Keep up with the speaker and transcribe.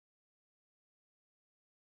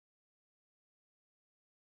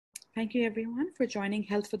Thank you everyone for joining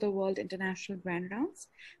Health for the World International Grand Rounds.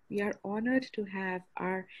 We are honored to have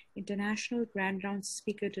our International Grand Rounds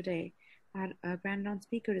speaker today. Our Grand Round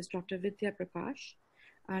speaker is Dr. Vidya Prakash.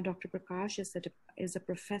 Dr. Prakash is a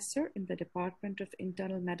professor in the Department of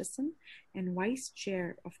Internal Medicine and Vice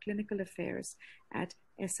Chair of Clinical Affairs at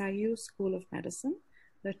SIU School of Medicine.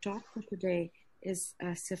 The talk for today is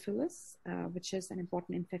syphilis, which is an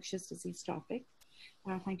important infectious disease topic.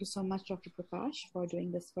 Thank you so much, Dr. Prakash, for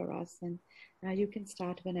doing this for us. And you can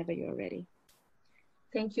start whenever you're ready.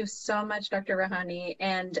 Thank you so much, Dr. Rahani.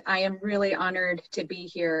 And I am really honored to be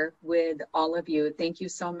here with all of you. Thank you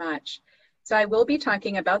so much. So I will be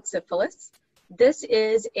talking about syphilis. This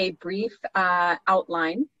is a brief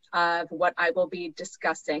outline of what I will be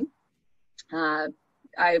discussing.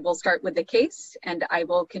 I will start with the case, and I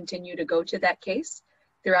will continue to go to that case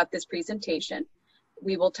throughout this presentation.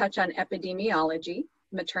 We will touch on epidemiology,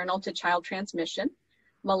 maternal to child transmission,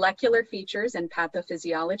 molecular features and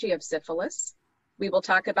pathophysiology of syphilis. We will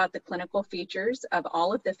talk about the clinical features of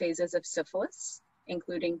all of the phases of syphilis,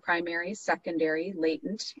 including primary, secondary,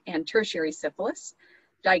 latent, and tertiary syphilis,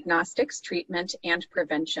 diagnostics, treatment, and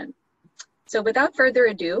prevention. So without further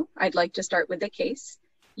ado, I'd like to start with the case.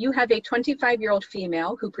 You have a 25-year-old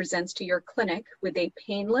female who presents to your clinic with a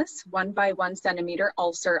painless 1 by 1 centimeter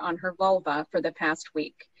ulcer on her vulva for the past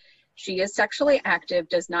week. She is sexually active,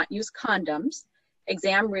 does not use condoms.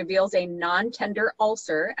 Exam reveals a non-tender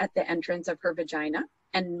ulcer at the entrance of her vagina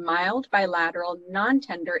and mild bilateral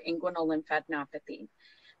non-tender inguinal lymphadenopathy.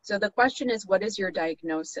 So the question is, what is your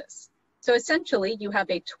diagnosis? So essentially, you have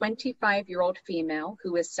a 25-year-old female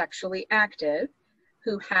who is sexually active,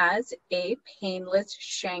 who has a painless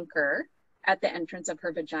chancre at the entrance of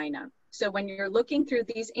her vagina. So when you're looking through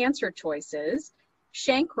these answer choices,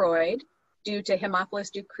 chancroid, due to Haemophilus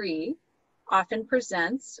ducrei, often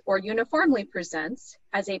presents or uniformly presents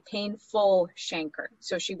as a painful chancre.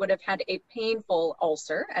 So she would have had a painful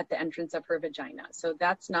ulcer at the entrance of her vagina. So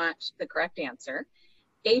that's not the correct answer.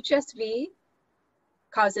 HSV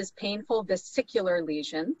causes painful vesicular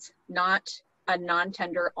lesions, not a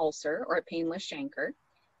non-tender ulcer or a painless chancre.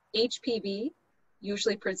 HPV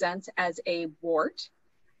usually presents as a wart.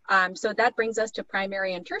 So that brings us to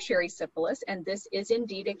primary and tertiary syphilis, and this is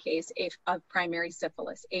indeed a case of primary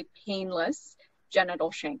syphilis, a painless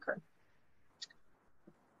genital chancre.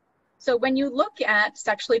 So when you look at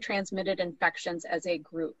sexually transmitted infections as a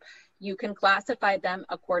group, you can classify them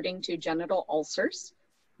according to genital ulcers,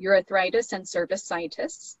 urethritis and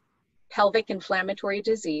cervicitis, pelvic inflammatory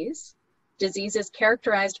disease, diseases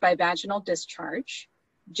characterized by vaginal discharge,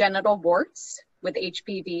 genital warts with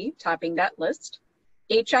HPV topping that list,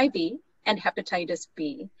 HIV, and hepatitis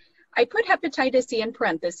B. I put hepatitis C in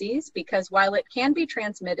parentheses because while it can be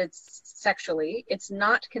transmitted sexually, it's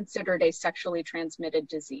not considered a sexually transmitted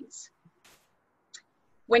disease.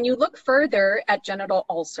 When you look further at genital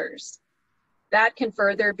ulcers, that can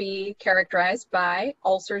further be characterized by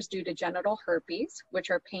ulcers due to genital herpes, which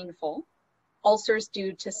are painful, ulcers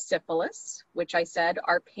due to syphilis, which I said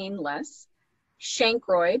are painless,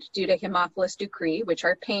 chancroid due to Haemophilus ducrei, which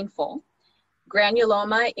are painful,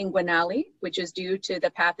 granuloma inguinale, which is due to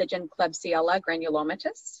the pathogen Klebsiella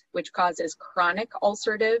granulomatis, which causes chronic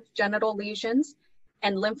ulcerative genital lesions,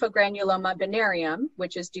 and lymphogranuloma binarium,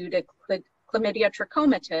 which is due to chlamydia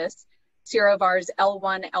trachomatis, serovars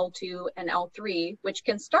L1, L2, and L3, which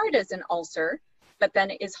can start as an ulcer, but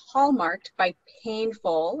then is hallmarked by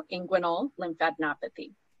painful inguinal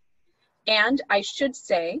lymphadenopathy. And I should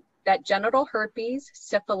say that genital herpes,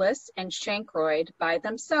 syphilis, and chancroid by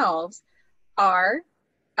themselves are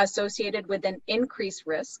associated with an increased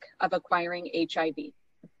risk of acquiring HIV.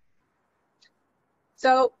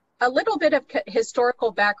 So a little bit of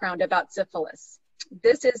historical background about syphilis.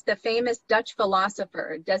 This is the famous Dutch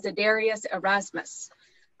philosopher, Desiderius Erasmus,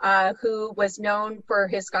 who was known for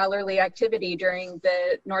his scholarly activity during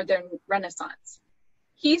the Northern Renaissance.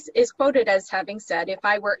 He is quoted as having said, "If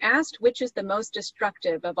I were asked which is the most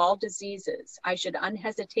destructive of all diseases, I should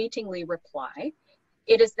unhesitatingly reply,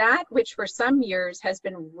 it is that which for some years has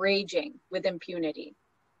been raging with impunity.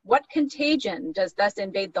 What contagion does thus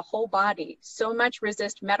invade the whole body, so much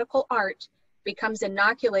resist medical art, becomes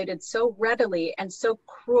inoculated so readily and so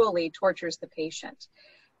cruelly tortures the patient."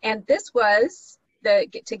 And this was,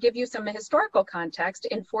 to give you some historical context,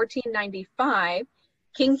 in 1495,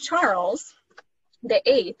 King Charles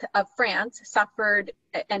VIII of France suffered,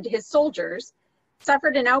 and his soldiers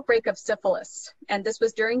suffered an outbreak of syphilis. And this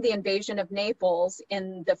was during the invasion of Naples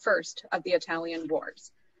in the first of the Italian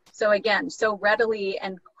wars. So again, so readily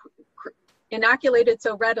and inoculated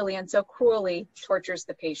so readily and so cruelly tortures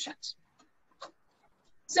the patient.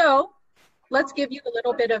 So let's give you a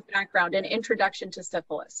little bit of background, an introduction to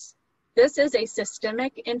syphilis. This is a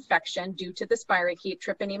systemic infection due to the spirochete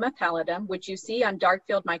Treponema pallidum, which you see on dark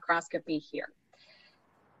field microscopy here.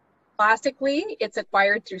 Classically, it's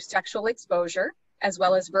acquired through sexual exposure, as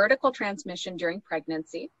well as vertical transmission during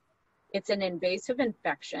pregnancy. It's an invasive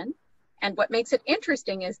infection. And what makes it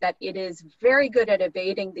interesting is that it is very good at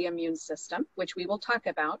evading the immune system, which we will talk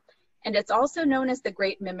about. And it's also known as the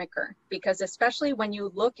great mimicker, because especially when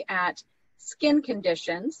you look at skin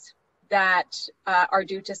conditions that are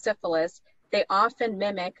due to syphilis, they often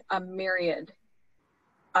mimic a myriad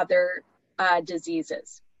other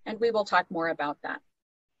diseases. And we will talk more about that.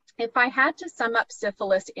 If I had to sum up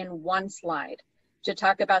syphilis in one slide to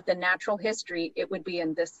talk about the natural history, it would be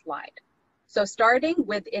in this slide. So starting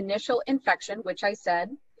with initial infection, which I said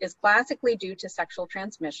is classically due to sexual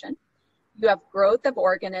transmission, you have growth of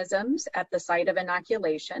organisms at the site of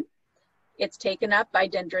inoculation. It's taken up by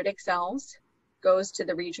dendritic cells, goes to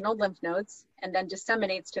the regional lymph nodes, and then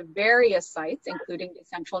disseminates to various sites, including the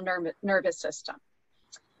central nervous system.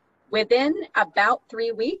 Within about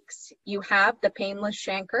 3 weeks, you have the painless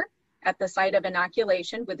chancre at the site of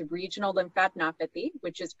inoculation with regional lymphadenopathy,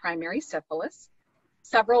 which is primary syphilis.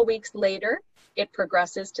 Several weeks later, it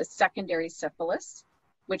progresses to secondary syphilis,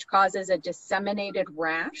 which causes a disseminated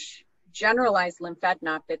rash, generalized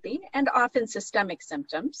lymphadenopathy, and often systemic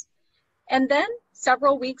symptoms. And then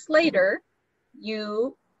several weeks later,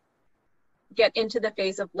 you get into the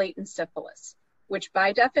phase of latent syphilis, which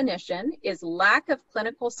by definition is lack of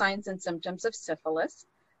clinical signs and symptoms of syphilis,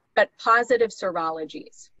 but positive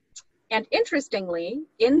serologies. And interestingly,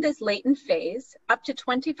 in this latent phase, up to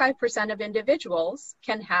 25% of individuals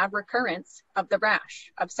can have recurrence of the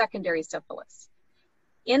rash of secondary syphilis.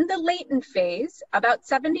 In the latent phase, about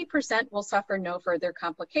 70% will suffer no further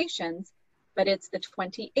complications, but it's the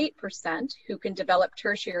 28% who can develop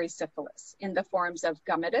tertiary syphilis in the forms of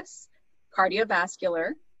gummatous,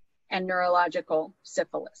 cardiovascular, and neurological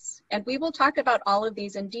syphilis. And we will talk about all of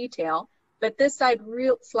these in detail, but this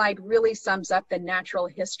slide really sums up the natural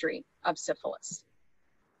history of syphilis.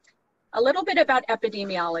 A little bit about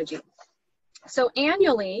epidemiology. So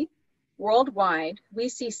annually, worldwide, we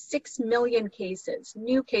see 6 million cases,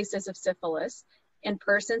 new cases of syphilis in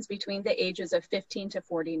persons between the ages of 15 to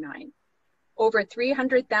 49. Over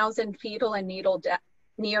 300,000 fetal and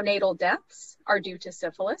neonatal deaths are due to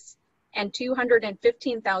syphilis, and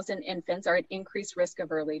 215,000 infants are at increased risk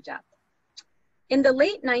of early death. In the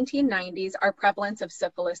late 1990s, our prevalence of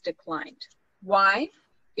syphilis declined. Why?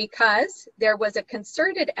 Because there was a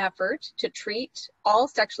concerted effort to treat all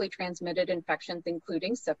sexually transmitted infections,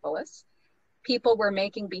 including syphilis. People were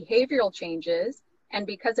making behavioral changes, and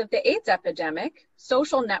because of the AIDS epidemic,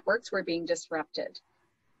 social networks were being disrupted.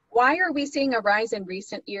 Why are we seeing a rise in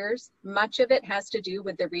recent years? Much of it has to do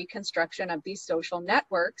with the reconstruction of these social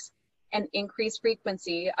networks and increased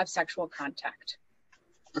frequency of sexual contact.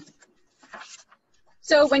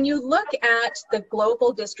 So when you look at the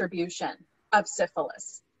global distribution of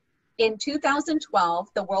syphilis, in 2012,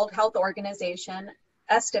 the World Health Organization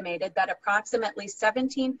estimated that approximately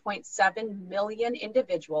 17.7 million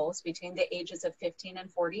individuals between the ages of 15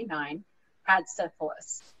 and 49 had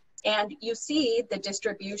syphilis. And you see the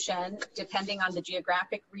distribution depending on the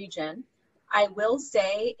geographic region. I will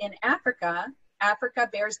say in Africa, Africa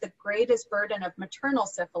bears the greatest burden of maternal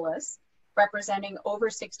syphilis, representing over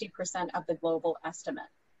 60% of the global estimate.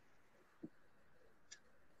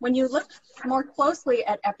 When you look more closely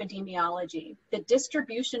at epidemiology, the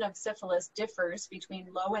distribution of syphilis differs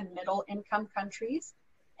between low and middle income countries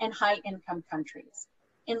and high income countries.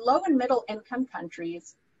 In low and middle income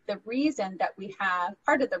countries, part of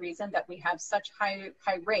the reason that we have such high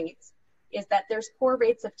rates is that there's poor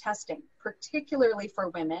rates of testing, particularly for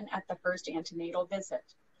women at the first antenatal visit.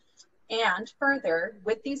 And further,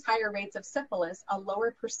 with these higher rates of syphilis, a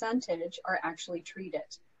lower percentage are actually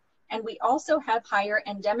treated. And we also have higher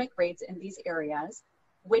endemic rates in these areas,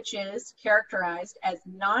 which is characterized as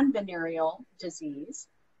non-venereal disease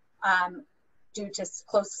due to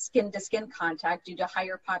close skin-to-skin contact due to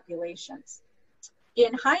higher populations.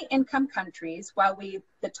 In high-income countries, while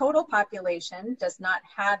the total population does not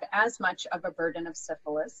have as much of a burden of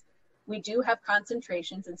syphilis, we do have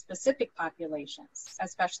concentrations in specific populations,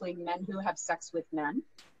 especially men who have sex with men,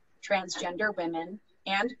 transgender women,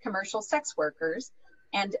 and commercial sex workers.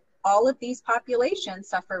 And all of these populations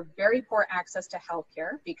suffer very poor access to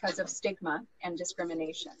healthcare because of stigma and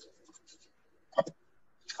discrimination.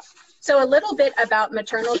 So a little bit about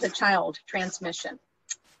maternal to child transmission.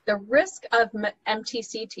 The risk of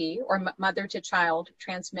MTCT, or mother to child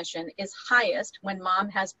transmission, is highest when mom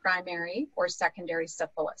has primary or secondary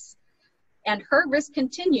syphilis. And her risk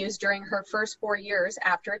continues during her first 4 years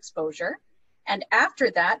after exposure. And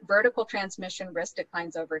after that, vertical transmission risk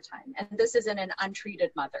declines over time. And this is in an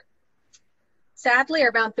untreated mother. Sadly,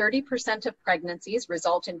 around 30% of pregnancies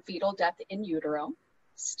result in fetal death in utero.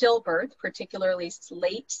 Stillbirth, particularly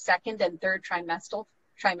late second and third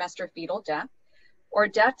trimester fetal death, or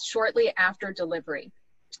death shortly after delivery.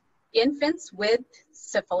 Infants with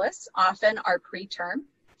syphilis often are preterm.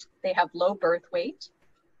 They have low birth weight.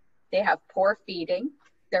 They have poor feeding.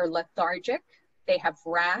 They're lethargic. They have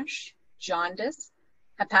rash, jaundice,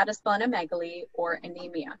 hepatosplenomegaly, or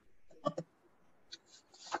anemia.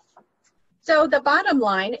 So the bottom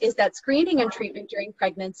line is that screening and treatment during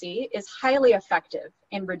pregnancy is highly effective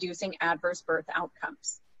in reducing adverse birth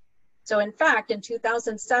outcomes. So in fact, in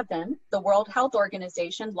 2007, the World Health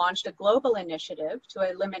Organization launched a global initiative to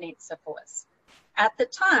eliminate syphilis. At the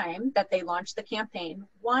time that they launched the campaign,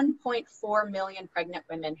 1.4 million pregnant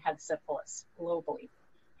women had syphilis globally,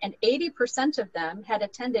 and 80% of them had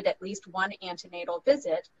attended at least one antenatal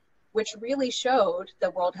visit, which really showed the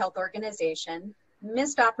World Health Organization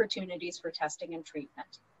missed opportunities for testing and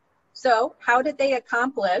treatment. So how did they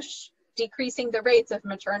accomplish decreasing the rates of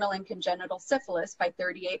maternal and congenital syphilis by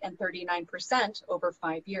 38 and 39% over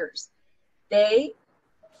 5 years? They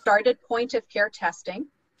started point of care testing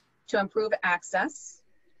to improve access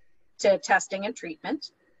to testing and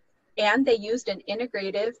treatment. And they used an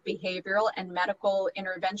integrative behavioral and medical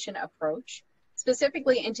intervention approach,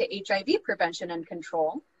 specifically into HIV prevention and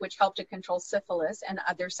control, which helped to control syphilis and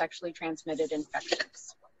other sexually transmitted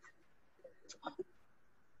infections.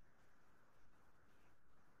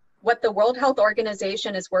 What the World Health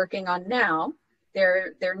Organization is working on now,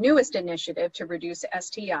 their newest initiative to reduce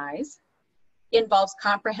STIs, involves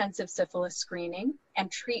comprehensive syphilis screening and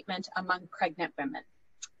treatment among pregnant women.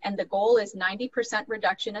 And the goal is 90%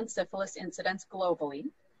 reduction in syphilis incidence globally,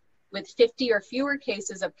 with 50 or fewer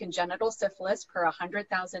cases of congenital syphilis per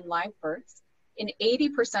 100,000 live births in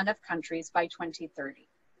 80% of countries by 2030.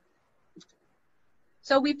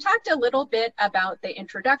 So we've talked a little bit about the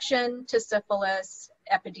introduction to syphilis,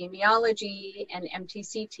 epidemiology, and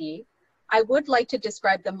MTCT. I would like to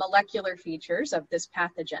describe the molecular features of this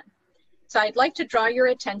pathogen. So I'd like to draw your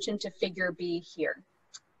attention to figure B here.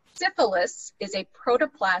 Syphilis is a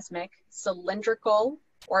protoplasmic cylindrical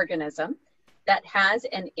organism that has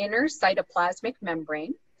an inner cytoplasmic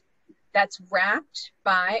membrane that's wrapped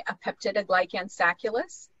by a peptidoglycan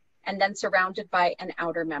sacculus and then surrounded by an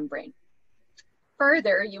outer membrane.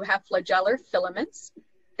 Further, you have flagellar filaments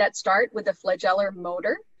that start with a flagellar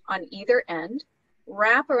motor on either end,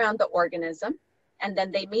 wrap around the organism, and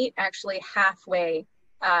then they meet actually halfway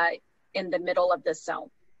in the middle of the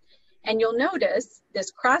cell. And you'll notice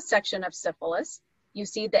this cross-section of syphilis, you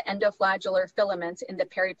see the endoflagellar filaments in the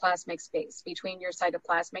periplasmic space between your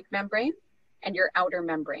cytoplasmic membrane and your outer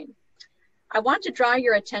membrane. I want to draw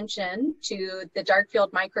your attention to the dark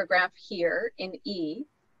field micrograph here in E,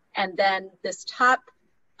 and then this top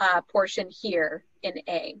portion here in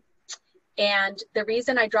A. And the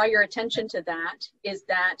reason I draw your attention to that is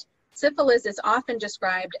that syphilis is often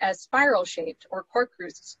described as spiral-shaped or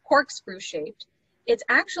corkscrew-shaped. It's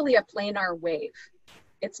actually a planar wave.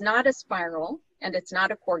 It's not a spiral, and it's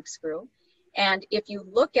not a corkscrew. And if you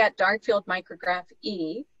look at dark field micrograph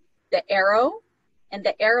E, the arrow and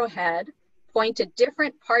the arrowhead point to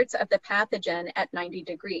different parts of the pathogen at 90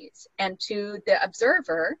 degrees. And to the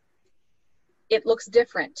observer, it looks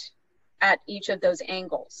different at each of those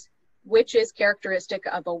angles, which is characteristic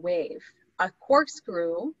of a wave. A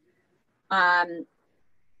corkscrew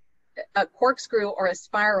or a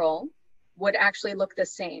spiral would actually look the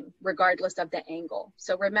same regardless of the angle.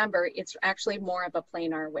 So remember, it's actually more of a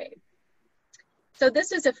planar wave. So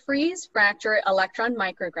this is a freeze fracture electron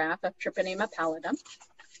micrograph of Trypanemia pallidum.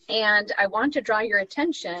 And I want to draw your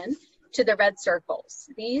attention to the red circles.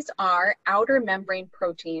 These are outer membrane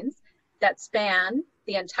proteins that span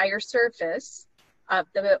the entire surface of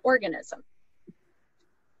the organism.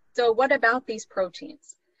 So what about these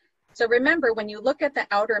proteins? So remember, when you look at the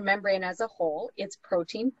outer membrane as a whole, it's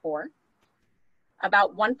protein poor.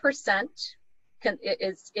 About 1%,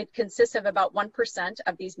 it consists of about 1%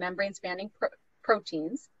 of these membrane spanning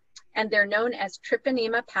proteins, and they're known as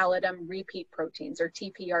Trypanemia pallidum repeat proteins, or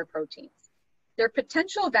TPR proteins. They're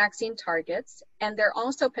potential vaccine targets, and they're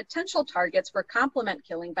also potential targets for complement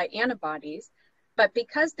killing by antibodies, but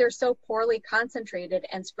because they're so poorly concentrated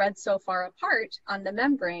and spread so far apart on the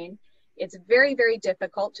membrane, it's very, very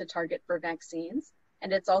difficult to target for vaccines,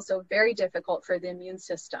 and it's also very difficult for the immune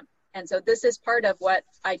system. And so this is part of what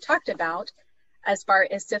I talked about as far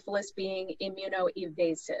as syphilis being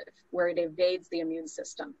immunoevasive, where it evades the immune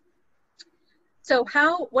system. So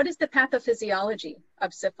what is the pathophysiology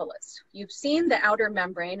of syphilis? You've seen the outer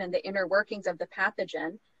membrane and the inner workings of the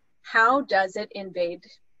pathogen. How does it invade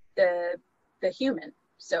the human?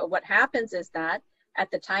 So what happens is that at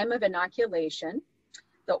the time of inoculation,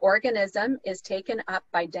 the organism is taken up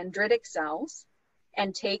by dendritic cells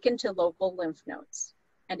and taken to local lymph nodes.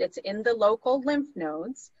 And it's in the local lymph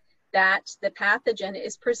nodes that the pathogen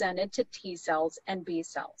is presented to T cells and B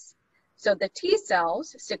cells. So the T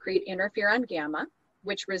cells secrete interferon gamma,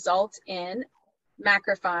 which results in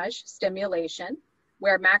macrophage stimulation,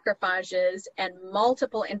 where macrophages and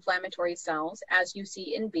multiple inflammatory cells, as you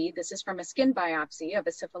see in B, this is from a skin biopsy of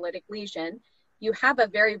a syphilitic lesion, you have a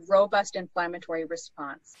very robust inflammatory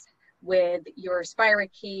response with your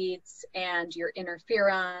spirochetes and your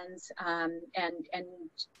interferons and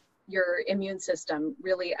your immune system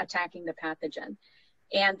really attacking the pathogen.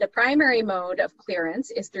 And the primary mode of clearance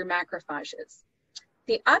is through macrophages.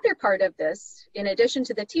 The other part of this, in addition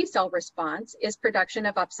to the T cell response, is production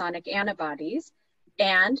of opsonic antibodies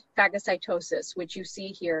and phagocytosis, which you see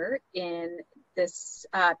here in this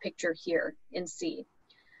picture here in C.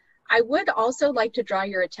 I would also like to draw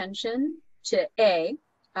your attention to A,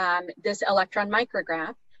 this electron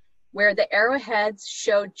micrograph, where the arrowheads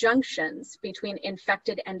show junctions between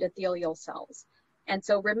infected endothelial cells. And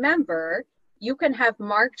so remember, you can have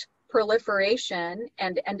marked proliferation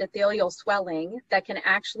and endothelial swelling that can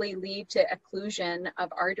actually lead to occlusion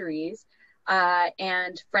of arteries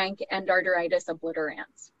and frank endarteritis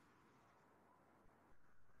obliterans.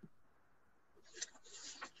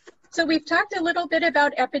 So we've talked a little bit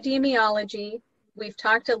about epidemiology. We've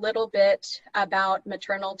talked a little bit about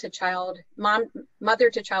maternal to child, mother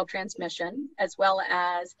to child transmission, as well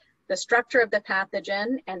as the structure of the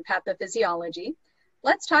pathogen and pathophysiology.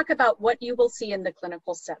 Let's talk about what you will see in the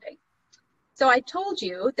clinical setting. So I told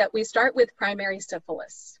you that we start with primary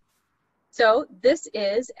syphilis. So this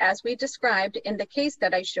is, as we described in the case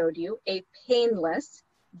that I showed you, a painless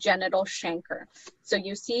genital chancre. So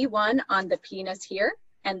you see one on the penis here,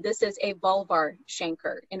 and this is a vulvar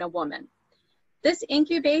chancre in a woman. This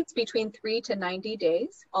incubates between 3 to 90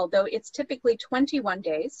 days, although it's typically 21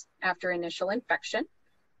 days after initial infection.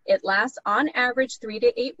 It lasts on average 3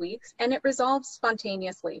 to 8 weeks, and it resolves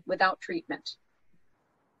spontaneously without treatment.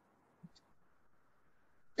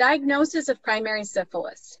 Diagnosis of primary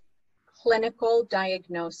syphilis. Clinical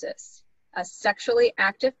diagnosis. A sexually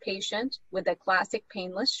active patient with a classic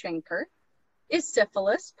painless chancre is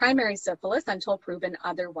syphilis, primary syphilis, until proven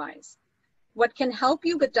otherwise. What can help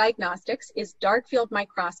you with diagnostics is dark field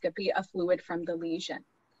microscopy of fluid from the lesion.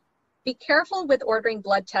 Be careful with ordering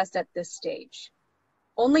blood tests at this stage.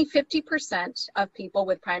 Only 50% of people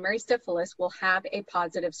with primary syphilis will have a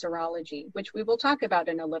positive serology, which we will talk about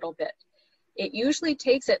in a little bit. It usually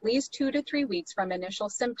takes at least 2 to 3 weeks from initial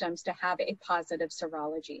symptoms to have a positive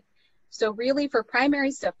serology. So really for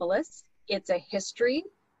primary syphilis, it's a history,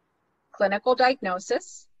 clinical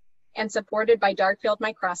diagnosis, and supported by dark field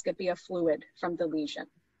microscopy of fluid from the lesion.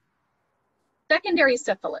 Secondary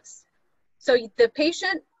syphilis. So the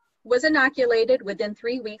patient was inoculated within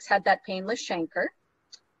 3 weeks, had that painless chancre,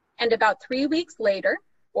 and about 3 weeks later,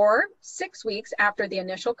 or 6 weeks after the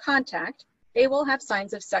initial contact, they will have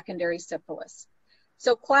signs of secondary syphilis.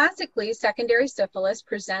 So classically, secondary syphilis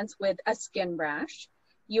presents with a skin rash.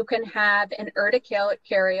 You can have an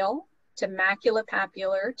urticarial to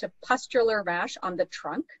maculopapular to pustular rash on the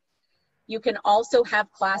trunk. You can also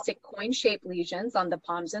have classic coin-shaped lesions on the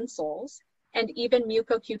palms and soles, and even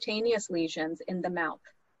mucocutaneous lesions in the mouth.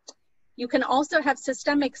 You can also have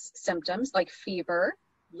systemic symptoms like fever,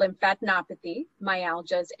 lymphadenopathy,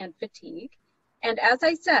 myalgias, and fatigue. And as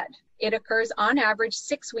I said, it occurs on average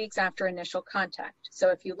 6 weeks after initial contact. So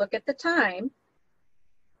if you look at the time,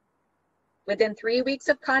 within 3 weeks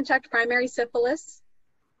of contact, primary syphilis,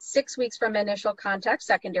 6 weeks from initial contact,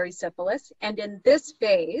 secondary syphilis, and in this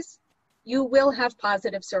phase, you will have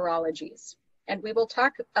positive serologies. And we will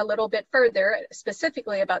talk a little bit further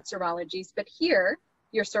specifically about serologies, but here,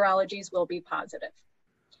 your serologies will be positive.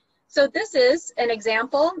 So this is an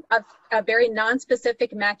example of a very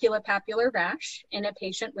nonspecific maculopapular rash in a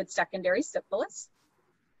patient with secondary syphilis.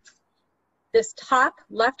 This top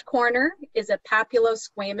left corner is a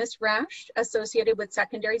papulosquamous rash associated with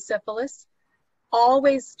secondary syphilis.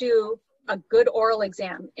 Always do a good oral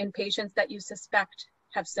exam in patients that you suspect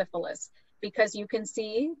have syphilis, because you can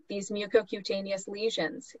see these mucocutaneous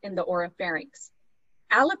lesions in the oropharynx.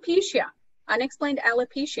 Alopecia, unexplained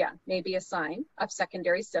alopecia, may be a sign of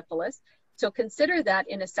secondary syphilis. So consider that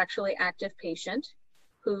in a sexually active patient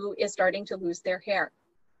who is starting to lose their hair.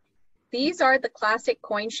 These are the classic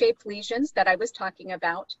coin-shaped lesions that I was talking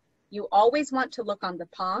about. You always want to look on the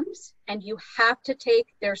palms, and you have to take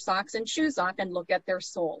their socks and shoes off and look at their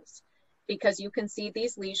soles, because you can see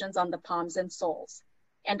these lesions on the palms and soles.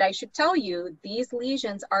 And I should tell you, these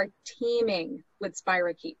lesions are teeming with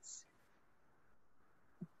spirochetes.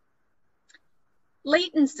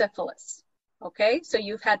 Latent syphilis. Okay, so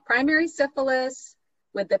you've had primary syphilis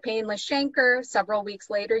with the painless chancre. Several weeks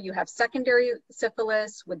later, you have secondary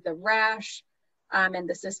syphilis with the rash and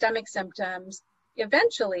the systemic symptoms.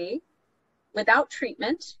 Eventually, without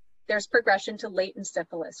treatment, there's progression to latent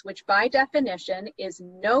syphilis, which by definition is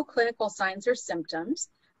no clinical signs or symptoms,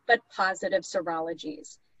 but positive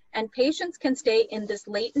serologies. And patients can stay in this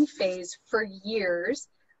latent phase for years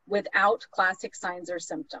without classic signs or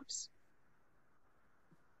symptoms.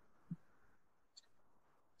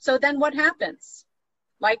 So then what happens?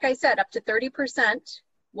 Like I said, up to 30%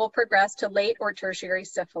 will progress to late or tertiary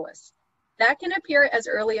syphilis. That can appear as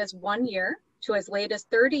early as 1 year to as late as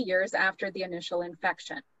 30 years after the initial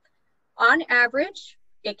infection. On average,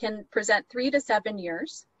 it can present 3 to 7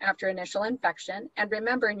 years after initial infection. And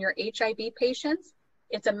remember, in your HIV patients,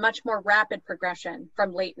 it's a much more rapid progression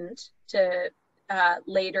from latent to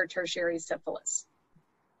later tertiary syphilis.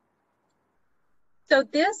 So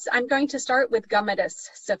this, I'm going to start with gummatous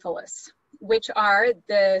syphilis, which are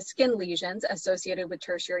the skin lesions associated with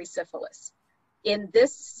tertiary syphilis. In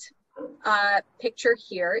this picture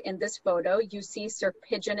here, in this photo, you see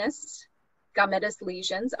serpiginous gummatous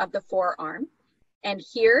lesions of the forearm. And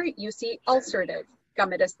here you see ulcerative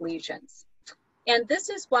gummatous lesions. And this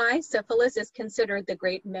is why syphilis is considered the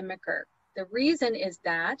great mimicker. The reason is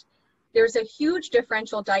that there's a huge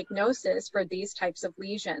differential diagnosis for these types of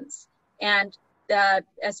lesions. And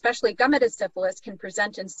especially gummatous syphilis can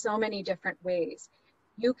present in so many different ways.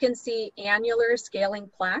 You can see annular scaling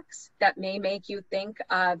plaques that may make you think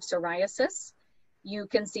of psoriasis. You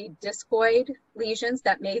can see discoid lesions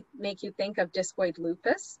that may make you think of discoid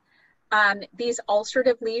lupus. These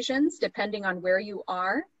ulcerative lesions, depending on where you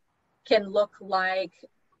are, can look like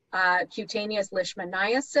cutaneous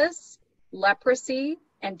leishmaniasis, leprosy,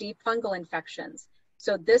 and deep fungal infections.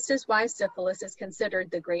 So this is why syphilis is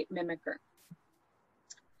considered the great mimicker.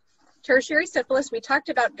 Tertiary syphilis, we talked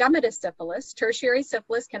about gummatous syphilis. Tertiary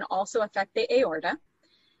syphilis can also affect the aorta.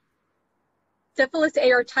 Syphilis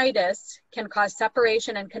aortitis can cause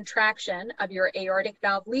separation and contraction of your aortic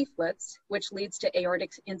valve leaflets, which leads to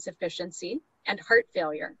aortic insufficiency and heart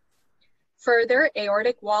failure. Further,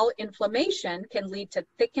 aortic wall inflammation can lead to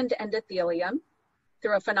thickened endothelium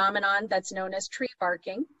through a phenomenon that's known as tree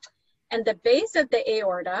barking. And the base of the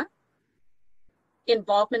aorta,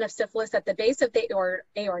 involvement of syphilis at the base of the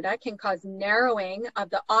aorta can cause narrowing of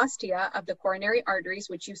the ostia of the coronary arteries,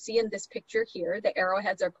 which you see in this picture here. The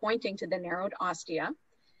arrowheads are pointing to the narrowed ostia.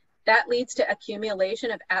 That leads to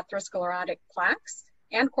accumulation of atherosclerotic plaques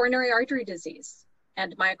and coronary artery disease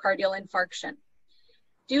and myocardial infarction.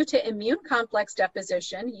 Due to immune complex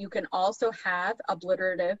deposition, you can also have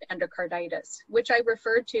obliterative endocarditis, which I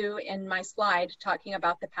referred to in my slide talking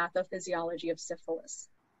about the pathophysiology of syphilis.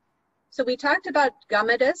 So we talked about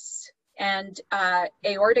gummatous and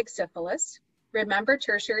aortic syphilis. Remember,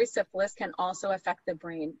 tertiary syphilis can also affect the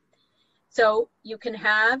brain. So you can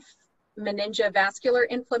have meningovascular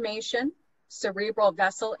inflammation, cerebral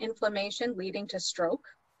vessel inflammation leading to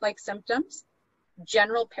stroke-like symptoms,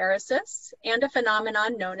 general paresis, and a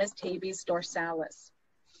phenomenon known as tabes dorsalis.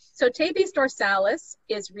 So tabes dorsalis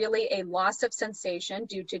is really a loss of sensation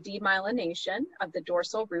due to demyelination of the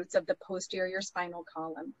dorsal roots of the posterior spinal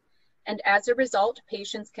column. And as a result,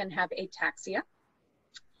 patients can have ataxia.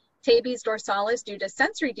 Tabes dorsalis, due to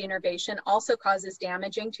sensory denervation, also causes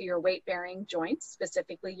damaging to your weight-bearing joints,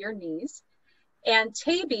 specifically your knees. And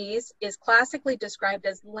tabes is classically described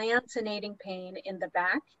as lancinating pain in the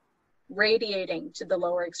back, radiating to the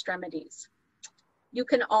lower extremities. You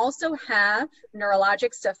can also have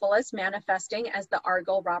neurologic syphilis manifesting as the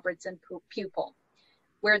Argyll-Robertson pupil,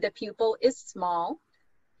 where the pupil is small.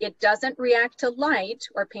 It doesn't react to light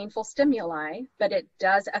or painful stimuli, but it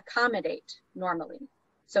does accommodate normally.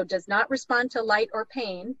 So it does not respond to light or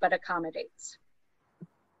pain, but accommodates.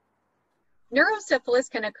 Neurosyphilis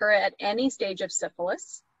can occur at any stage of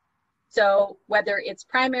syphilis. So whether it's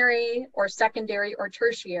primary or secondary or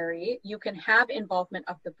tertiary, you can have involvement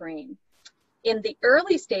of the brain. In the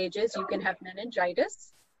early stages, you can have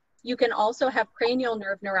meningitis. You can also have cranial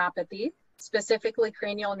nerve neuropathy, specifically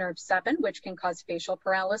cranial nerve 7, which can cause facial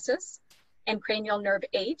paralysis, and cranial nerve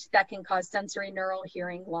 8, that can cause sensory neural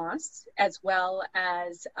hearing loss, as well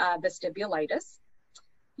as vestibulitis.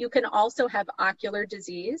 You can also have ocular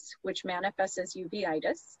disease, which manifests as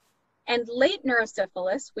uveitis. And late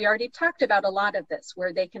neurosyphilis, we already talked about a lot of this,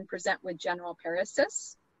 where they can present with general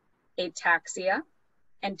paresis, ataxia,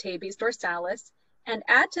 and tabes dorsalis, and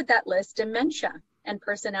add to that list dementia and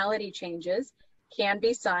personality changes can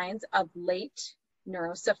be signs of late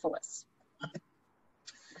neurosyphilis.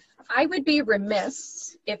 I would be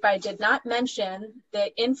remiss if I did not mention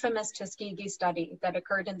the infamous Tuskegee study that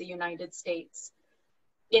occurred in the United States.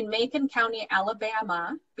 In Macon County,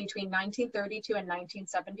 Alabama, between 1932 and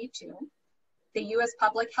 1972, the U.S.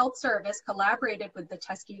 Public Health Service collaborated with the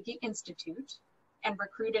Tuskegee Institute and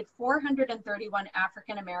recruited 431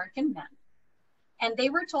 African American men. And they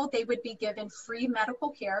were told they would be given free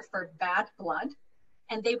medical care for bad blood,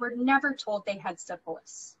 and they were never told they had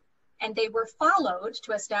syphilis. And they were followed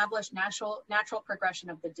to establish natural progression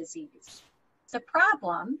of the disease. The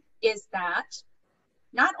problem is that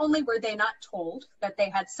not only were they not told that they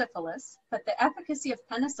had syphilis, but the efficacy of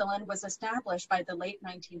penicillin was established by the late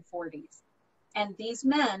 1940s. And these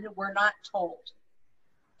men were not told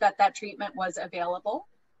that that treatment was available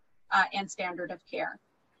and standard of care.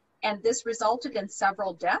 And this resulted in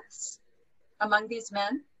several deaths among these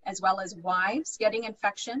men, as well as wives getting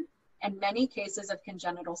infection and many cases of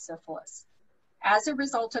congenital syphilis. As a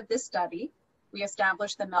result of this study, we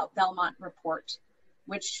established the Belmont Report,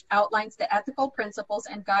 which outlines the ethical principles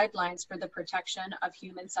and guidelines for the protection of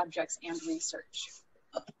human subjects and research.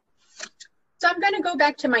 So I'm going to go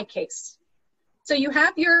back to my case. So you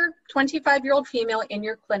have your 25-year-old female in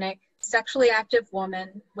your clinic, sexually active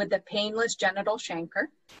woman with a painless genital chancre,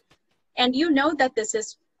 and you know that this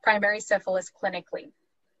is primary syphilis clinically.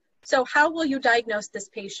 So how will you diagnose this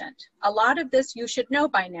patient? A lot of this you should know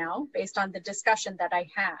by now based on the discussion that I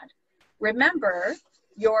had. Remember,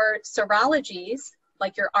 your serologies,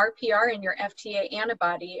 like your RPR and your FTA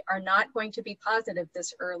antibody, are not going to be positive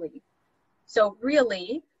this early. So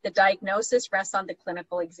really, the diagnosis rests on the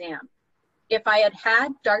clinical exam. If I had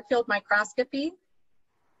had dark field microscopy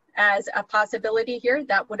as a possibility here,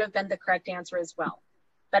 that would have been the correct answer as well.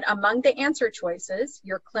 But among the answer choices,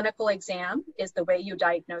 your clinical exam is the way you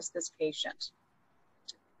diagnose this patient.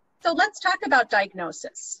 So let's talk about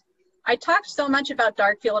diagnosis. I talked so much about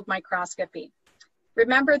dark field microscopy.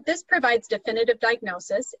 Remember, this provides definitive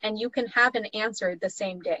diagnosis, and you can have an answer the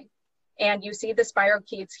same day. And you see the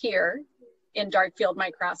spirochetes here in dark field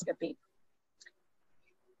microscopy.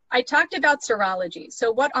 I talked about serology.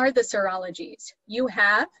 So what are the serologies? You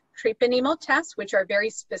have treponemal tests, which are very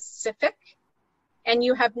specific, and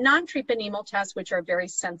you have non-treponemal tests, which are very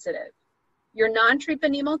sensitive. Your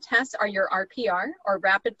non-treponemal tests are your RPR, or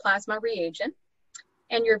rapid plasma reagent,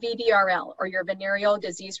 and your VDRL, or your venereal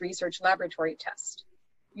disease research laboratory test.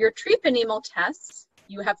 Your treponemal tests,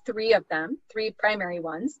 you have three of them, three primary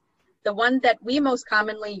ones. The one that we most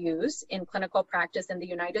commonly use in clinical practice in the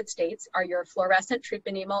United States are your fluorescent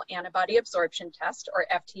treponemal antibody absorption test, or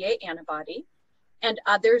FTA antibody, and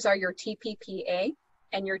others are your TPPA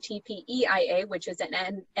and your TPEIA, which is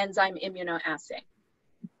an enzyme immunoassay.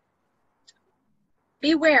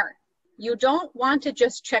 Beware, you don't want to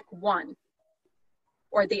just check one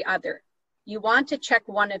or the other. You want to check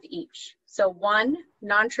one of each. So one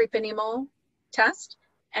non-treponemal test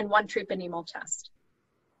and one treponemal test.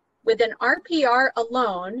 With an RPR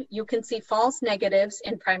alone, you can see false negatives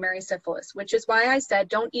in primary syphilis, which is why I said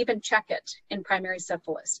don't even check it in primary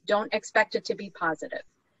syphilis. Don't expect it to be positive.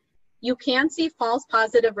 You can see false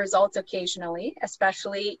positive results occasionally,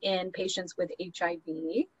 especially in patients with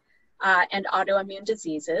HIV and autoimmune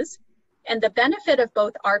diseases. And the benefit of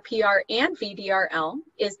both RPR and VDRL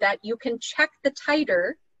is that you can check the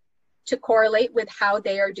titer to correlate with how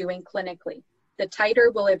they are doing clinically. The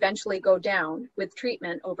titer will eventually go down with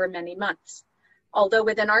treatment over many months. Although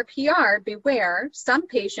with an RPR, beware, some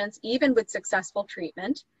patients, even with successful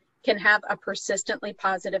treatment, can have a persistently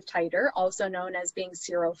positive titer, also known as being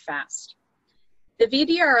serofast. The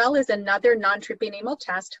VDRL is another non-treponemal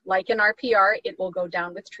test. Like an RPR, it will go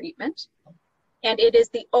down with treatment. And it is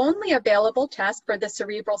the only available test for the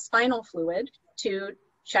cerebral spinal fluid to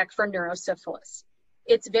check for neurosyphilis.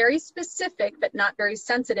 It's very specific, but not very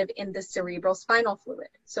sensitive in the cerebral spinal fluid.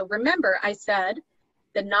 So remember, I said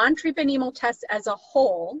the non-treponemal tests as a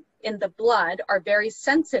whole in the blood are very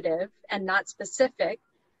sensitive and not specific,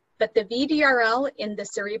 but the VDRL in the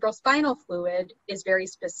cerebral spinal fluid is very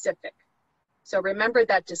specific. So remember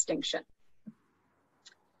that distinction.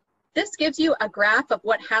 This gives you a graph of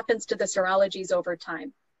what happens to the serologies over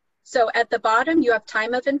time. So at the bottom, you have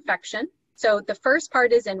time of infection. So the first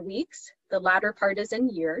part is in weeks, the latter part is in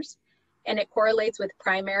years, and it correlates with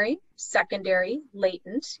primary, secondary,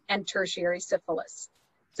 latent, and tertiary syphilis.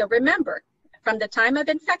 So remember, from the time of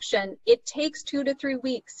infection, it takes 2 to 3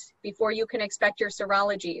 weeks before you can expect your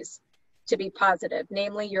serologies to be positive,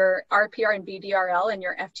 namely your RPR and VDRL and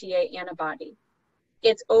your FTA antibody.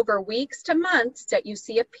 It's over weeks to months that you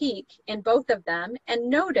see a peak in both of them. And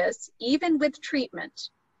notice, even with treatment,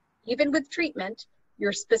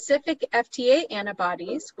 your specific FTA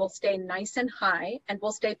antibodies will stay nice and high and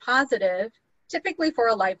will stay positive, typically for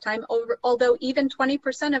a lifetime, although even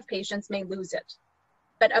 20% of patients may lose it.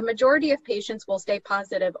 But a majority of patients will stay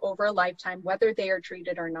positive over a lifetime, whether they are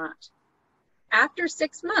treated or not. After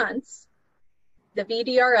 6 months, the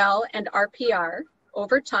VDRL and RPR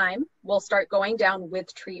over time will start going down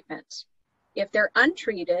with treatment. If they're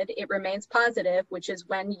untreated, it remains positive, which is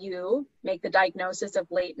when you make the diagnosis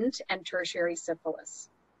of latent and tertiary syphilis.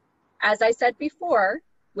 As I said before,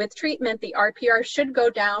 with treatment, the RPR should go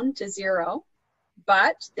down to 0,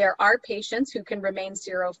 but there are patients who can remain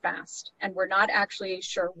 0 fast, and we're not actually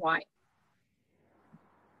sure why.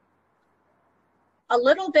 A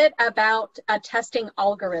little bit about a testing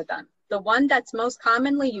algorithm. The one that's most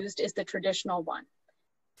commonly used is the traditional one.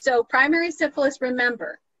 So primary syphilis,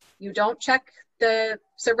 remember, you don't check the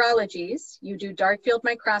serologies, you do dark field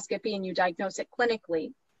microscopy and you diagnose it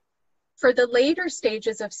clinically. For the later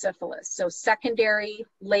stages of syphilis, so secondary,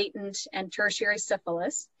 latent, and tertiary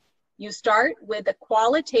syphilis, you start with a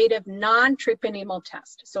qualitative non-treponemal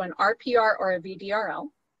test, so an RPR or a VDRL.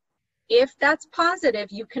 If that's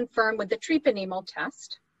positive, you confirm with the treponemal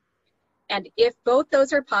test. And if both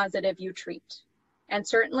those are positive, you treat. And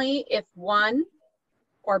certainly if one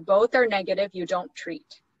or both are negative, you don't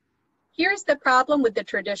treat. Here's the problem with the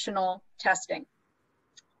traditional testing,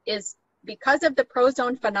 is because of the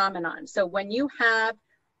prozone phenomenon. So when you have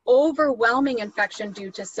overwhelming infection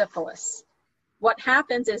due to syphilis, what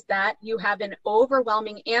happens is that you have an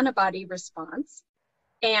overwhelming antibody response,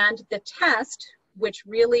 and the test, which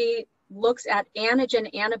really looks at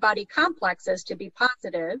antigen-antibody complexes to be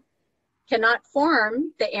positive, cannot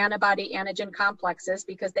form the antibody-antigen complexes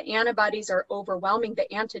because the antibodies are overwhelming the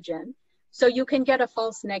antigen, so you can get a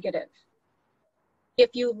false negative.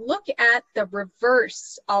 If you look at the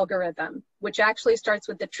reverse algorithm, which actually starts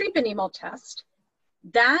with the treponemal test,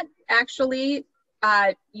 that actually,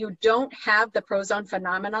 you don't have the prozone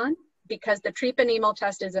phenomenon because the treponemal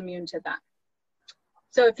test is immune to that.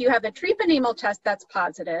 So if you have a treponemal test that's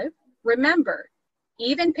positive, remember,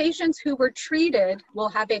 even patients who were treated will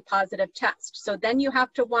have a positive test. So then you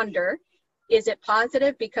have to wonder, is it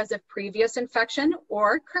positive because of previous infection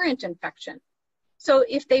or current infection? So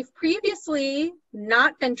if they've previously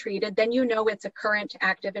not been treated, then you know it's a current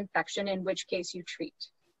active infection, in which case you treat.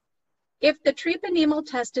 If the treponemal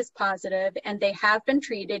test is positive and they have been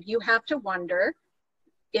treated, you have to wonder,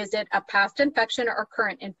 is it a past infection or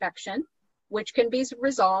current infection, which can be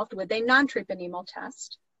resolved with a non-treponemal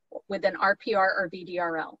test, with an RPR or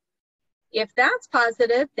VDRL. If that's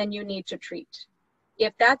positive, then you need to treat.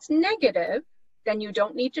 If that's negative, then you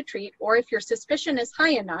don't need to treat, or if your suspicion is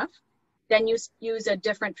high enough, then you use a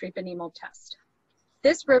different treponemal test.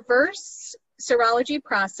 This reverse serology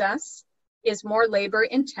process is more labor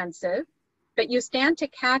intensive, but you stand to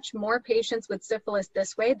catch more patients with syphilis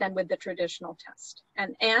this way than with the traditional test.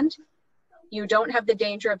 And you don't have the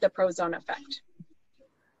danger of the prozone effect.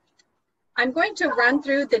 I'm going to run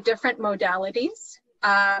through the different modalities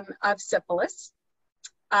of syphilis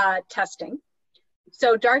testing.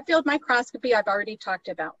 So dark field microscopy, I've already talked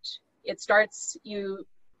about. It starts, you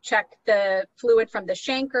check the fluid from the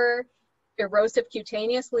chancre, erosive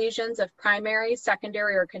cutaneous lesions of primary,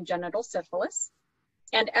 secondary, or congenital syphilis.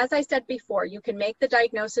 And as I said before, you can make the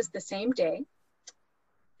diagnosis the same day.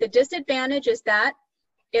 The disadvantage is that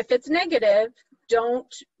if it's negative,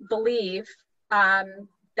 don't believe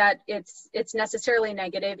that it's necessarily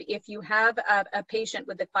negative if you have a patient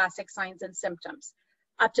with the classic signs and symptoms.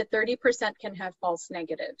 Up to 30% can have false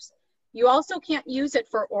negatives. You also can't use it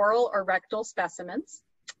for oral or rectal specimens.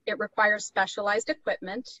 It requires specialized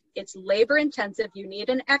equipment. It's labor intensive. You need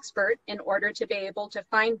an expert in order to be able to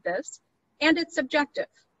find this, and it's subjective.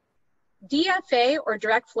 DFA, or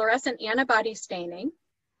direct fluorescent antibody staining,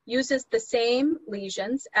 uses the same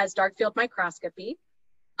lesions as dark field microscopy.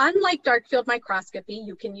 Unlike dark field microscopy,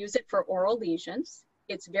 you can use it for oral lesions.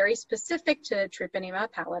 It's very specific to Treponema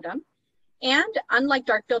pallidum. And unlike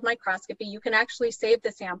dark field microscopy, you can actually save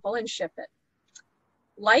the sample and ship it.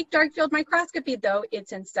 Like dark field microscopy, though,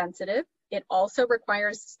 it's insensitive. It also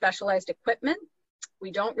requires specialized equipment.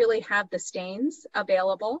 We don't really have the stains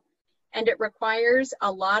available, and it requires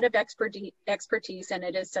a lot of expertise, and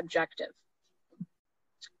it is subjective.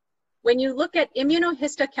 When you look at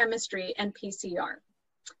immunohistochemistry and PCR,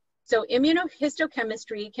 so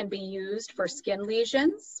immunohistochemistry can be used for skin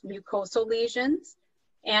lesions, mucosal lesions,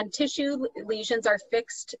 and tissue lesions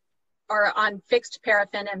are on fixed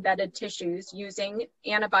paraffin embedded tissues using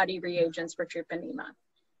antibody reagents for Treponema.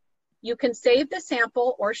 You can save the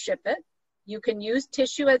sample or ship it. You can use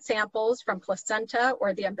tissue as samples from placenta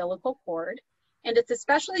or the umbilical cord. And it's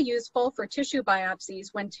especially useful for tissue biopsies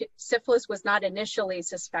when syphilis was not initially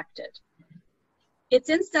suspected. It's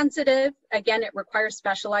insensitive. Again, it requires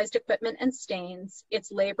specialized equipment and stains.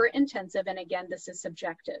 It's labor intensive, and again, this is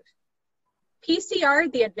subjective.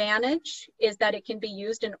 PCR, the advantage is that it can be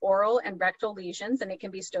used in oral and rectal lesions, and it can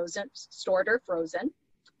be stored or frozen.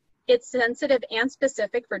 It's sensitive and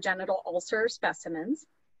specific for genital ulcer specimens,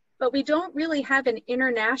 but we don't really have an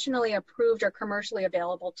internationally approved or commercially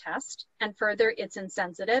available test. And further, it's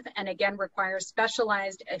insensitive and again requires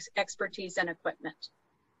specialized expertise and equipment.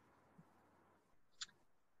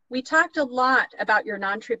 We talked a lot about your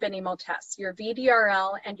non-treponema tests, your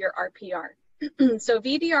VDRL and your RPR. So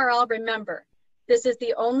VDRL, remember, this is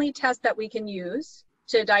the only test that we can use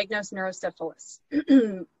to diagnose neurosyphilis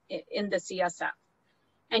in the CSF.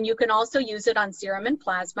 And you can also use it on serum and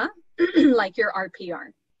plasma, like your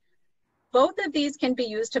RPR. Both of these can be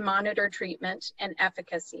used to monitor treatment and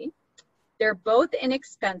efficacy. They're both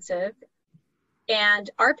inexpensive, and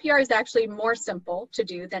RPR is actually more simple to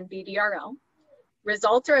do than VDRL.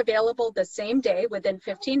 Results are available the same day within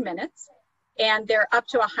 15 minutes, and they're up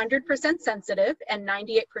to 100% sensitive and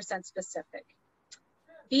 98% specific.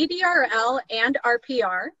 VDRL and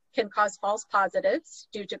RPR can cause false positives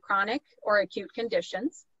due to chronic or acute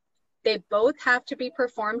conditions. They both have to be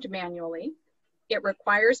performed manually. It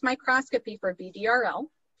requires microscopy for VDRL.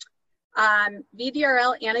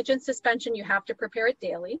 VDRL antigen suspension, you have to prepare it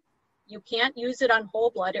daily. You can't use it on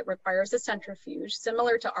whole blood. It requires a centrifuge,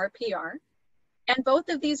 similar to RPR. And both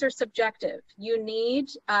of these are subjective. You need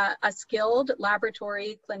a skilled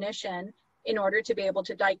laboratory clinician in order to be able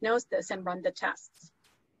to diagnose this and run the tests.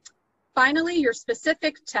 Finally, your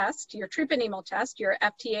specific test, your treponemal test, your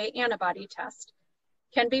FTA antibody test,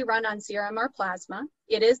 can be run on serum or plasma.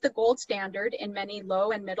 It is the gold standard in many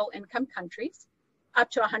low and middle income countries,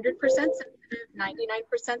 up to 100% sensitive,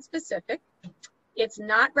 99% specific. It's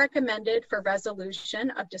not recommended for resolution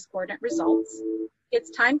of discordant results. It's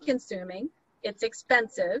time consuming, it's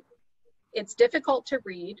expensive, it's difficult to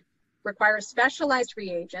read, requires specialized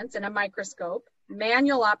reagents and a microscope,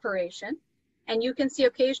 manual operation, and you can see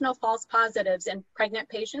occasional false positives in pregnant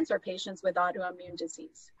patients or patients with autoimmune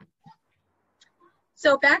disease.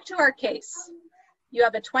 So back to our case. You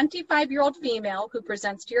have a 25-year-old female who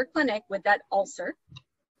presents to your clinic with that ulcer,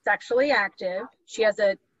 sexually active. She has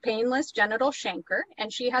a painless genital chancre,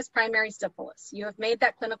 and she has primary syphilis. You have made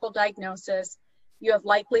that clinical diagnosis. You have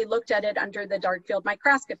likely looked at it under the dark field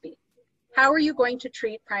microscopy. How are you going to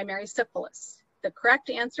treat primary syphilis? The correct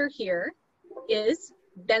answer here is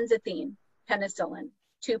benzathine penicillin,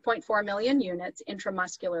 2.4 million units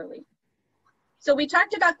intramuscularly. So we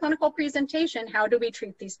talked about clinical presentation. How do we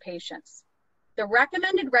treat these patients? The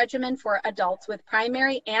recommended regimen for adults with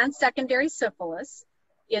primary and secondary syphilis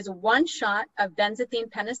is 1 shot of benzathine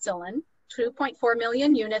penicillin, 2.4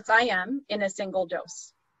 million units IM in a single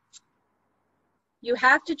dose. You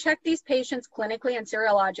have to check these patients clinically and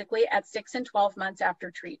serologically at 6 and 12 months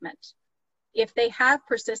after treatment. If they have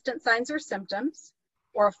persistent signs or symptoms,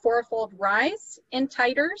 or a 4-fold rise in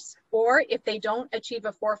titers, or if they don't achieve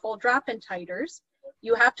a 4-fold drop in titers,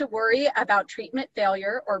 you have to worry about treatment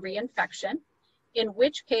failure or reinfection, in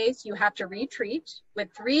which case you have to retreat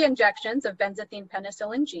with 3 injections of benzathine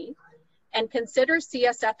penicillin G, and consider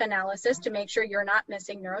CSF analysis to make sure you're not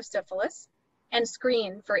missing neurosyphilis, and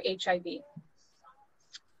screen for HIV.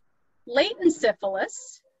 Latent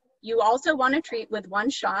syphilis, you also want to treat with 1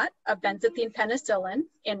 shot of benzathine penicillin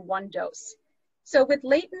in 1 dose. So with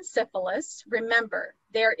latent syphilis, remember,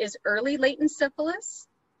 there is early latent syphilis,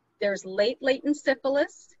 there's late latent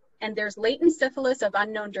syphilis, and there's latent syphilis of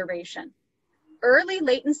unknown duration. Early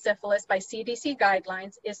latent syphilis by CDC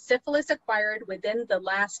guidelines is syphilis acquired within the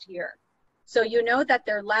last year. So you know that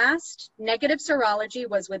their last negative serology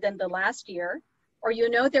was within the last year, or you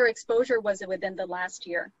know their exposure was within the last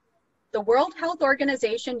year. The World Health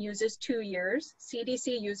Organization uses 2 years,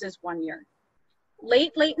 CDC uses 1 year.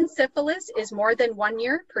 Late latent syphilis is more than 1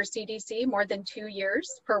 year per CDC, more than 2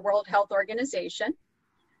 years per World Health Organization.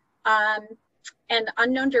 And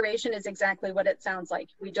unknown duration is exactly what it sounds like.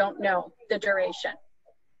 We don't know the duration.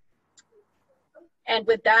 And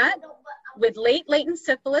with that, with late latent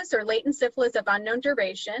syphilis or latent syphilis of unknown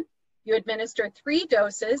duration, you administer 3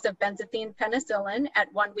 doses of benzathine penicillin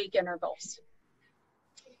at 1-week intervals.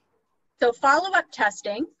 So follow-up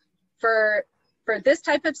testing for this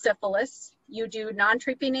type of syphilis, you do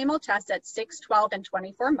non-treponemal tests at 6, 12, and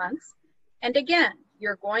 24 months. And again,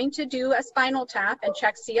 you're going to do a spinal tap and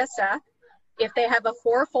check CSF if they have a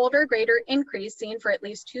 4-fold or greater increase seen for at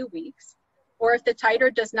least 2 weeks, or if the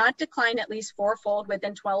titer does not decline at least fourfold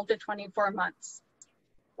within 12 to 24 months,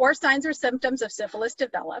 or signs or symptoms of syphilis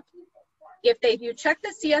develop. If you check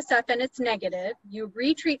the CSF and it's negative, you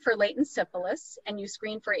retreat for latent syphilis and you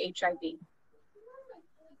screen for HIV.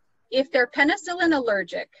 If they're penicillin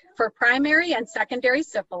allergic for primary and secondary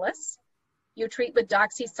syphilis, you treat with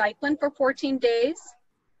doxycycline for 14 days,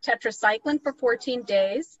 tetracycline for 14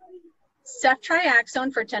 days,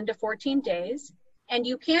 ceftriaxone for 10 to 14 days, and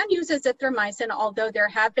you can use azithromycin, although there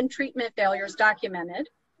have been treatment failures documented,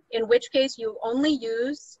 in which case you only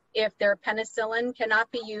use if their penicillin cannot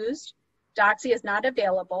be used, doxy is not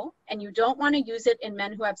available, and you don't want to use it in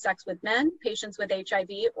men who have sex with men, patients with HIV,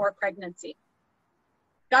 or pregnancy.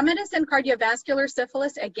 Gummatous and cardiovascular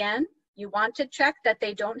syphilis, again, you want to check that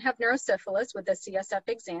they don't have neurosyphilis with a CSF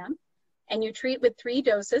exam, and you treat with 3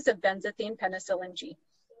 doses of benzathine penicillin G.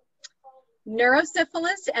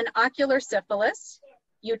 Neurosyphilis and ocular syphilis,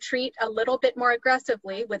 you treat a little bit more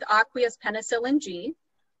aggressively with aqueous penicillin G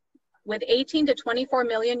with 18 to 24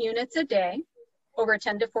 million units a day over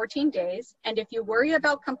 10 to 14 days. And if you worry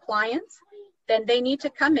about compliance, then they need to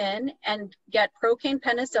come in and get procaine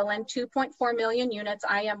penicillin 2.4 million units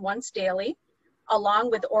IM once daily, along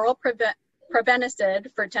with oral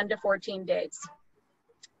probenecid for 10 to 14 days.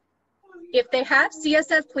 If they have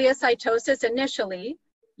CSF pleocytosis initially,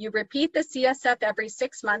 you repeat the CSF every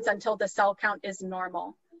 6 months until the cell count is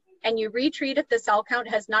normal. And you retreat if the cell count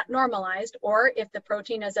has not normalized or if the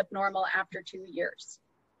protein is abnormal after 2 years.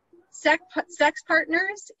 Sex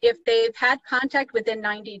partners, if they've had contact within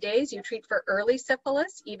 90 days, you treat for early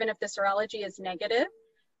syphilis, even if the serology is negative.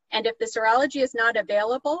 And if the serology is not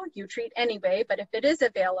available, you treat anyway, but if it is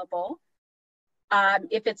available,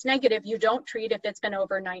 if it's negative, you don't treat if it's been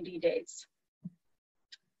over 90 days.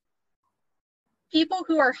 People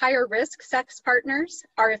who are higher risk sex partners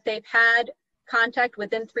are if they've had contact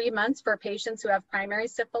within 3 months for patients who have primary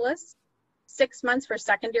syphilis, 6 months for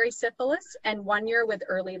secondary syphilis, and 1 year with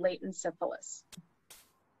early latent syphilis.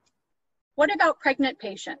 What about pregnant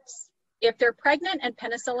patients? If they're pregnant and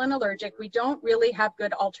penicillin allergic, we don't really have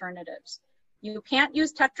good alternatives. You can't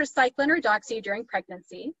use tetracycline or doxy during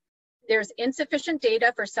pregnancy. There's insufficient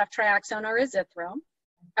data for ceftriaxone or azithromycin.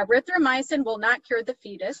 Erythromycin will not cure the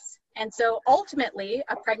fetus. And so ultimately,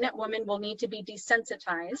 a pregnant woman will need to be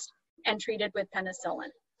desensitized and treated with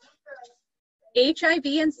penicillin. HIV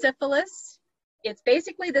and syphilis, it's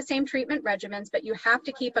basically the same treatment regimens, but you have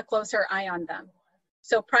to keep a closer eye on them.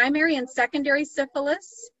 So primary and secondary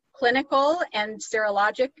syphilis, clinical and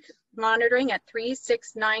serologic monitoring at 3,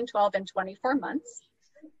 6, 9, 12, and 24 months.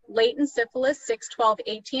 Latent syphilis, 6, 12,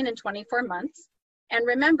 18, and 24 months. And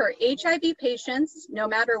remember, HIV patients, no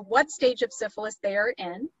matter what stage of syphilis they are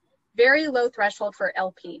in, very low threshold for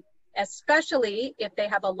LP, especially if they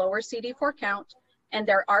have a lower CD4 count and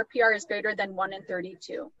their RPR is greater than 1 in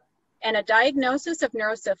 32. And a diagnosis of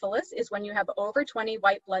neurosyphilis is when you have over 20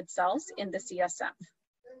 white blood cells in the CSF.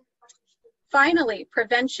 Finally,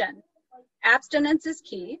 prevention. Abstinence is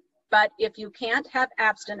key, but if you can't have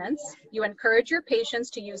abstinence, you encourage your patients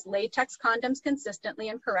to use latex condoms consistently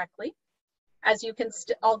and correctly, as you can,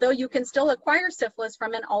 although you can still acquire syphilis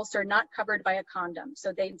from an ulcer not covered by a condom,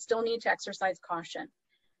 so they still need to exercise caution.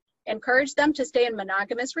 Encourage them to stay in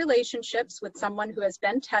monogamous relationships with someone who has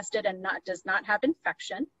been tested and does not have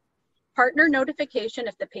infection, partner notification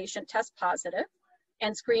if the patient tests positive,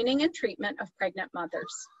 and screening and treatment of pregnant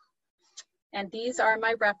mothers. And these are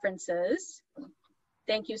my references.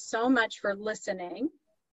 Thank you so much for listening.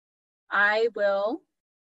 I will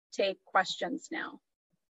take questions now.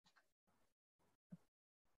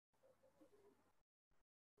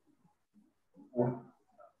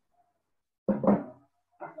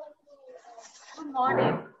 Good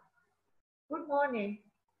morning. Good morning.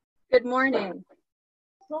 Good morning.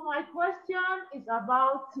 So my question is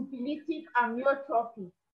about syphilitic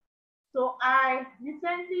amyotrophy. So I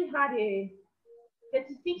recently had a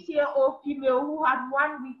 36-year-old female who had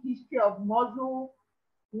 1 week history of muscle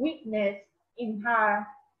weakness in her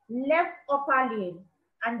left upper limb,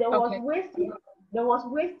 and there was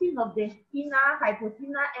wasting of the inner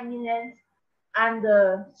hypothenar eminence and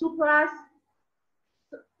the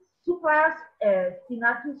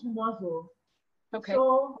supraspinatus muscle. Okay.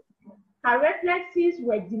 So her reflexes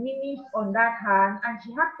were diminished on that hand, and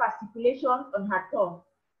she had fasciculations on her tongue.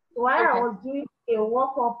 So while I was doing a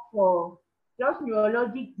workup for just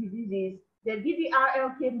neurologic diseases, the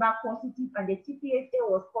DDRL came back positive and the TPSA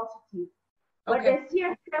was positive, but the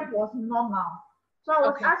CSF was normal. So I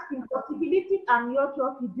was asking, for syphilitic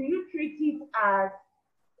amyotrophy, do you treat it as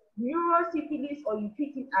neurosyphilis or you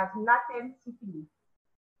treat it as latent syphilis?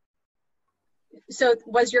 So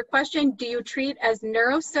was your question, do you treat as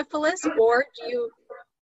neurosyphilis or do you?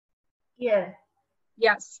 Yes.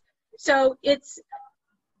 Yes. So it's,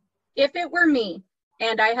 if it were me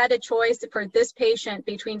and I had a choice for this patient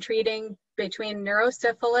between treating between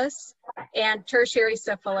neurosyphilis and tertiary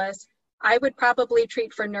syphilis, I would probably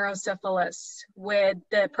treat for neurosyphilis with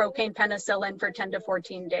the procaine penicillin for 10 to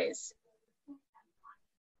 14 days.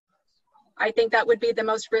 I think that would be the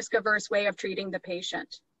most risk-averse way of treating the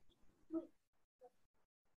patient.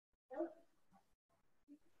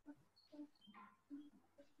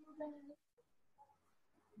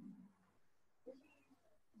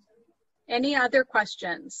 Any other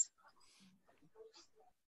questions?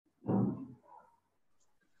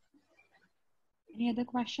 Any other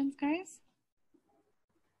questions, guys?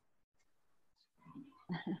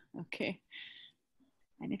 Okay.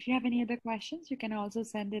 And if you have any other questions, you can also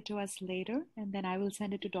send it to us later, and then I will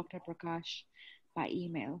send it to Dr. Prakash by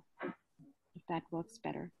email, if that works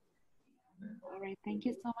better. All right. Thank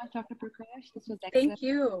you so much, Dr. Prakash. This was excellent. Thank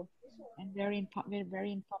you. And very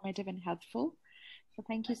informative and helpful. So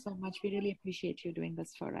thank you so much. We really appreciate you doing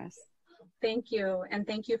this for us. Thank you. And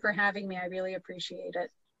thank you for having me. I really appreciate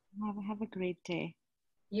it. Have a great day.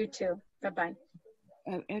 You too. Bye-bye.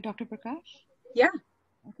 Dr. Prakash? Yeah.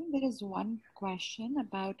 I think there is one question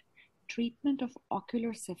about treatment of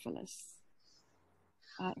ocular syphilis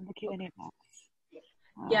in the Q&A box.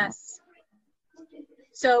 Yes.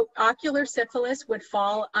 So ocular syphilis would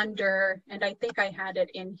fall under, and I think I had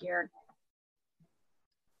it in here.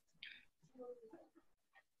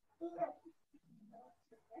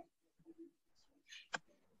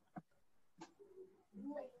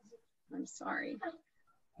 I'm sorry.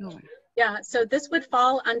 No. Yeah, so this would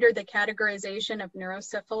fall under the categorization of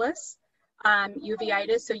neurosyphilis,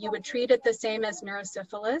 uveitis. So you would treat it the same as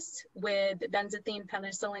neurosyphilis with benzathine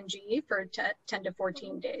penicillin G for 10 to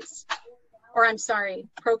 14 days. Or I'm sorry,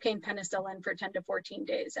 procaine penicillin for 10 to 14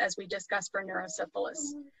 days, as we discussed for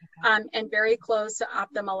neurosyphilis. And very close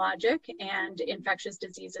ophthalmologic and infectious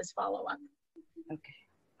diseases follow-up. Okay.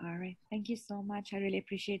 All right. Thank you so much. I really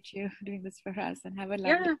appreciate you doing this for us, and have a lovely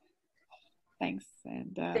Yeah. Thanks.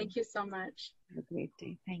 And thank you so much. Have a great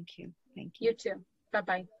day. Thank you. Thank you. You too.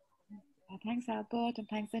 Bye-bye. Thanks, Albert, and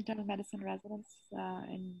thanks, internal medicine residents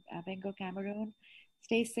in Bengal, Cameroon.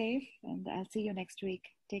 Stay safe, and I'll see you next week.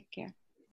 Take care.